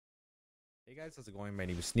Hey guys, how's it going? My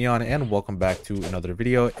name is Neon and welcome back to another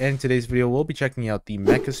video. In today's video, we'll be checking out the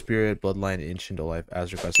Mecha Spirit Bloodline in Shindo Life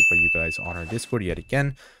as requested by you guys on our Discord yet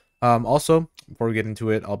again. Also, before we get into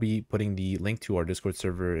it, I'll be putting the link to our Discord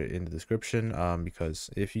server in the description because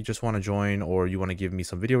if you just want to join or you want to give me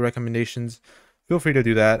some video recommendations, feel free to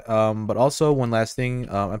do that. But also, one last thing,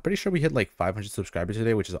 I'm pretty sure we hit like 500 subscribers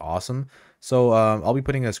today, which is awesome. So I'll be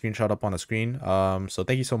putting a screenshot up on the screen. So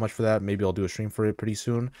thank you so much for that. Maybe I'll do a stream for it pretty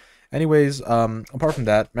soon. Anyways, apart from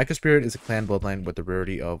that, Mecha Spirit is a clan bloodline with the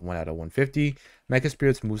rarity of 1 out of 150. Mecha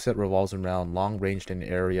Spirit's moveset revolves around long-ranged and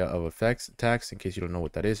area of effects attacks. In case you don't know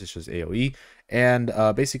what that is, it's just AoE. And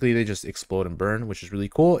basically, they just explode and burn, which is really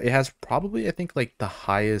cool. It has probably, I think, like the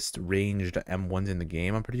highest ranged M1s in the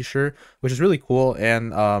game, I'm pretty sure, which is really cool.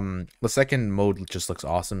 And the second mode just looks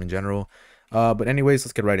awesome in general. But anyways,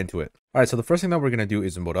 let's get right into it. All right, so the first thing that we're going to do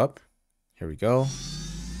is emote up. Here we go.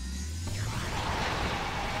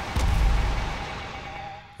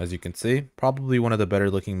 As you can see, probably one of the better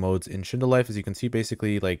looking modes in Shindo Life. As you can see,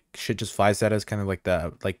 basically like shit just flies status, kind of like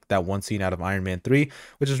that one scene out of Iron Man 3,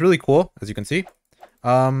 which is really cool. As you can see,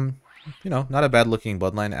 you know, not a bad looking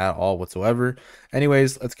bloodline at all whatsoever.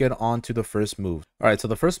 Anyways, let's get on to the first move. All right, so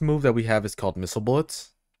the first move that we have is called Missile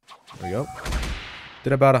Bullets. There we go.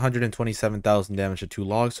 Did about 127,000 damage to 2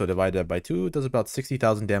 logs, so divide that by 2, it does about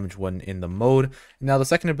 60,000 damage when in the mode. Now the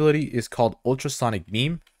second ability is called Ultrasonic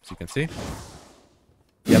Beam, as you can see.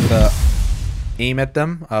 You have to aim at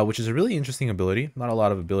them, which is a really interesting ability. Not a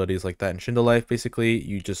lot of abilities like that in Shindo Life. Basically,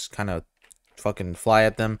 you just kind of fucking fly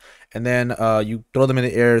at them, and then you throw them in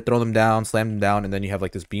the air, throw them down, slam them down, and then you have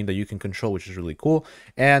like this beam that you can control, which is really cool.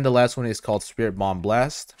 And the last one is called Spirit Bomb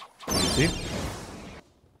Blast. You see?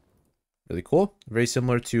 Really cool. Very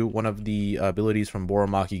similar to one of the abilities from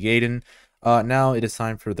Boromaki Gaiden. Now it is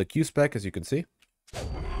time for the Q Spec, as you can see.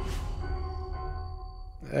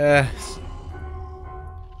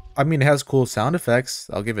 I mean, it has cool sound effects.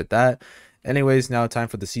 I'll give it that. Anyways, now time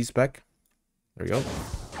for the C-Spec. There we go.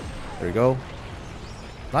 There we go.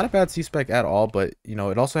 Not a bad C-Spec at all, but, you know,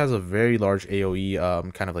 it also has a very large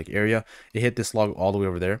AoE kind of like area. It hit this log all the way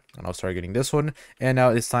over there, and I'll start getting this one. And now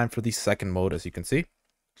it's time for the second mode, as you can see.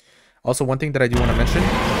 Also, one thing that I do want to mention...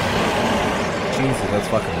 Jesus, that's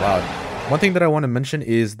fucking loud. One thing that I want to mention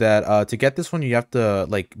is that to get this one, you have to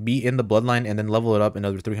like be in the bloodline and then level it up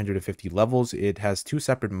another 350 levels. It has 2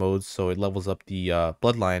 separate modes, so it levels up the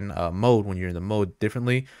bloodline mode when you're in the mode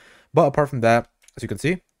differently. But apart from that, as you can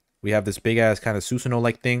see, we have this big ass kind of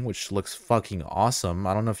Susanoo-like thing, which looks fucking awesome.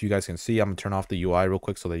 I don't know if you guys can see. I'm gonna turn off the UI real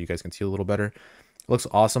quick so that you guys can see a little better. It looks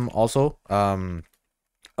awesome. Also, I'm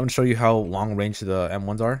gonna show you how long range the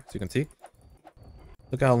M1s are, so you can see.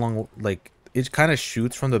 Look at how long, like, it kind of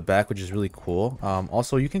shoots from the back, which is really cool.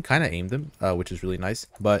 Also, you can kind of aim them, which is really nice.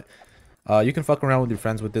 But you can fuck around with your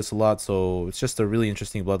friends with this a lot, so it's just a really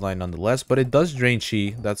interesting bloodline nonetheless. But it does drain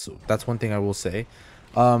chi. That's one thing I will say.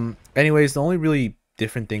 Anyways, the only really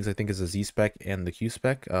different things I think is the Z spec and the Q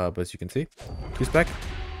spec. But as you can see, Q spec,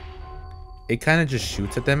 it kind of just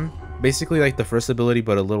shoots at them, basically like the first ability,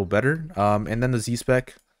 but a little better. And then the Z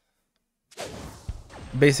spec,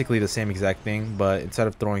 basically the same exact thing, but instead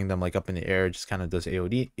of throwing them like up in the air, it just kind of does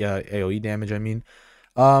AoE damage, I mean.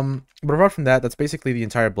 But apart from that, that's basically the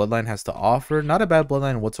entire bloodline has to offer. Not a bad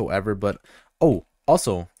bloodline whatsoever, but oh,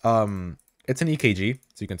 also it's an EKG,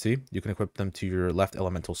 so you can see you can equip them to your left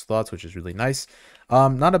elemental slots, which is really nice.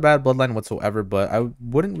 Not a bad bloodline whatsoever, but I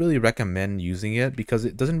wouldn't really recommend using it because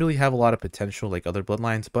it doesn't really have a lot of potential like other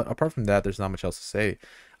bloodlines. But apart from that, there's not much else to say.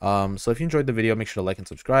 So if you enjoyed the video, make sure to like and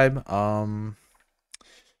subscribe.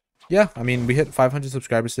 Yeah, I mean, we hit 500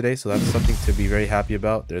 subscribers today, so that's something to be very happy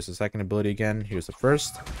about. There's the second ability again. Here's the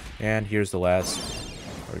first, and here's the last.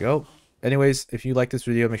 There we go. Anyways, if you like this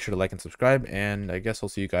video, make sure to like and subscribe, and I guess I'll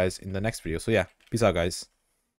see you guys in the next video. So yeah, peace out, guys.